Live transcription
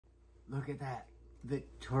Look at that.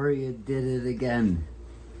 Victoria did it again.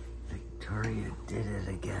 Victoria did it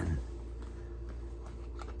again.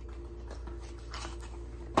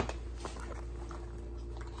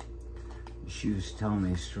 She was telling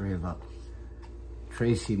me a story about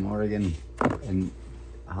Tracy Morgan and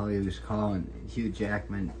how he was calling Hugh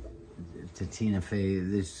Jackman to Tina Fey.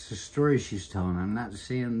 This is a story she's telling. I'm not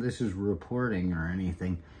saying this is reporting or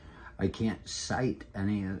anything. I can't cite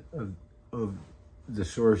any of the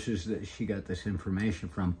sources that she got this information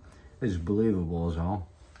from. It's believable as all.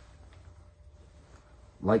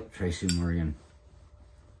 Like Tracy Morgan.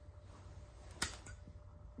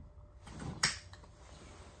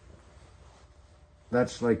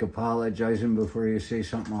 That's like apologizing before you say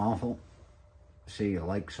something awful. Say you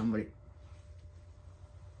like somebody.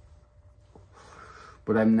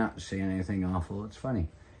 But I'm not saying anything awful. It's funny.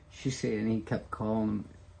 She's saying he kept calling him,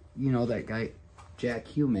 you know, that guy, Jack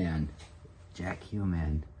Hughman. Jack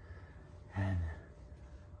Hughman. And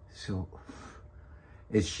so,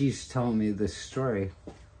 as she's telling me this story,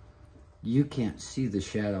 you can't see the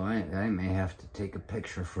shadow. I may have to take a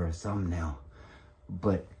picture for a thumbnail.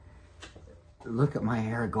 But look at my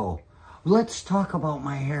hair go. Let's talk about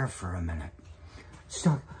my hair for a minute. Let's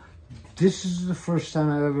talk. This is the first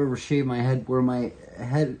time I've ever shaved my head where my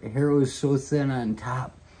hair was so thin on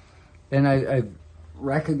top. And I've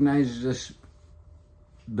recognized this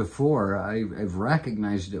before. I've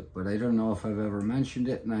recognized it, but I don't know if I've ever mentioned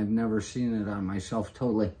it, and I've never seen it on myself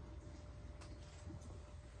totally.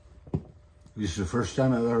 This is the first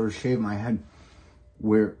time I've ever shaved my head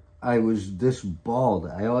where I was this bald.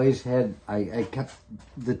 I always had, I kept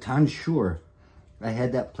the tonsure. I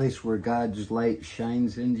had that place where God's light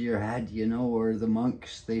shines into your head, you know, where the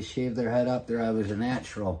monks, they shave their head up there. I was a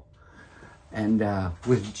natural. And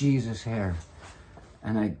with Jesus hair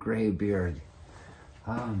and a gray beard.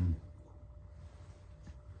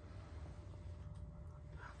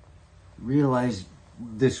 Realized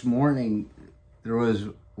this morning there was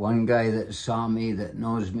one guy that saw me, that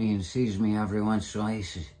knows me and sees me every once in a while. He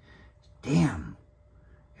says, "Damn,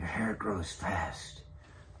 your hair grows fast."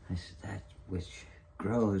 I said, "That which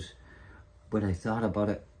grows." But I thought about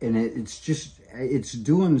it, and it's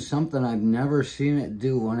doing something I've never seen it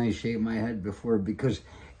do when I shave my head before, because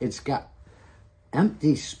it's got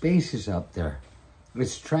empty spaces up there.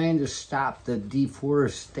 It's trying to stop the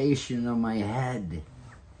deforestation of my head.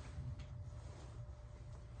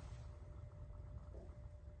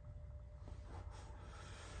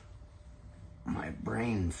 My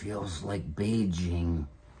brain feels like Beijing.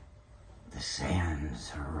 The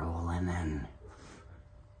sands are rolling in.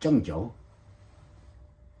 Zhengzhou.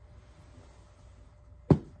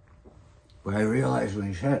 But I realized when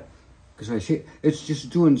he said it, because I see it's just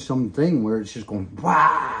doing something where it's just going,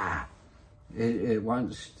 wah! It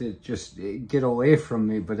wants to just get away from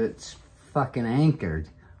me, but it's fucking anchored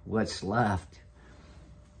what's left.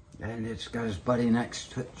 And it's got his buddy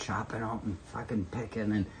next to it chopping out and fucking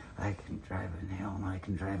picking, and I can drive a nail and I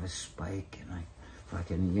can drive a spike, and I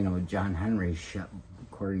fucking, you know, John Henry shit,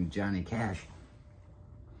 according to Johnny Cash.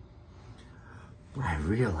 But I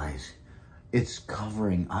realize it's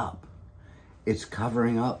covering up. It's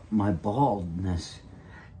covering up my baldness.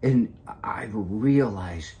 And I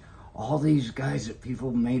realize all these guys that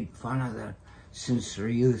people made fun of that since their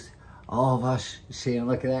youth, all of us saying,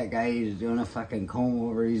 look at that guy, he's doing a fucking comb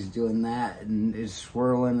over, he's doing that, and it's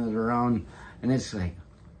swirling it around. And it's like,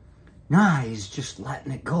 nah, he's just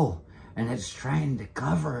letting it go. And it's trying to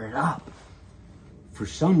cover it up. For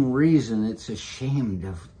some reason, it's ashamed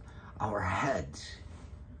of our heads.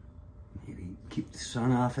 Maybe keep the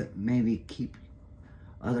sun off it, maybe keep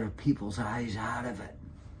other people's eyes out of it.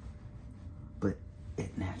 But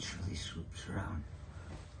it naturally swoops around.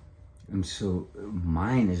 And so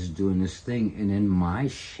mine is doing this thing, and in my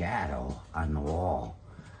shadow on the wall,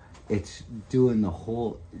 it's doing the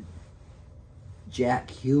whole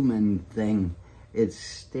Jack Hughman thing. It's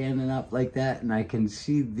standing up like that, and I can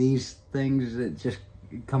see these things that just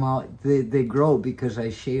come out. They grow because I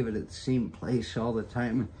shave it at the same place all the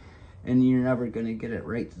time, and you're never going to get it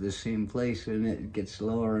right to the same place, and it gets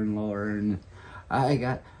lower and lower. And I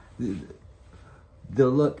got the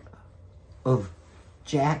look of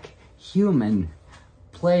Jack Hughman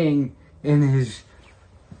playing in his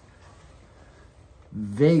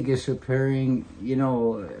Vegas appearing, you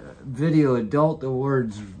know, Video Adult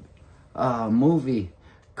Awards movie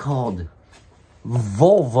called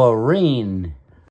Vulvarine.